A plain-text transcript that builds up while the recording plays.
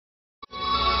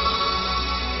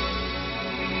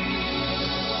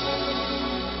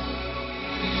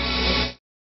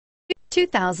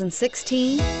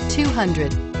2016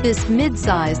 200. This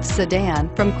mid-sized sedan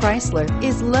from Chrysler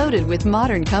is loaded with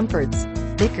modern comforts.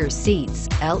 Thicker seats,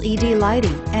 LED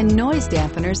lighting, and noise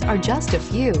dampeners are just a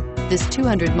few. This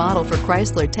 200 model for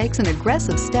Chrysler takes an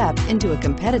aggressive step into a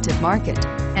competitive market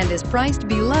and is priced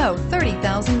below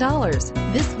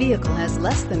 $30,000. This vehicle has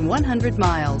less than 100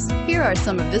 miles. Here are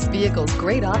some of this vehicle's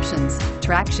great options: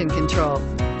 traction control,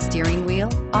 steering wheel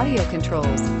audio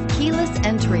controls, keyless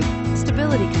entry,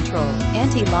 stability control,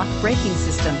 anti-lock braking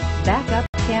system, backup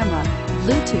camera,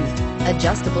 Bluetooth,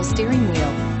 adjustable steering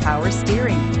wheel, power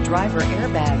steering, driver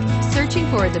airbag. Searching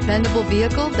for a dependable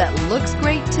vehicle that looks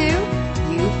great too?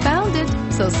 You found it,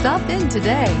 so stop in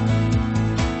today.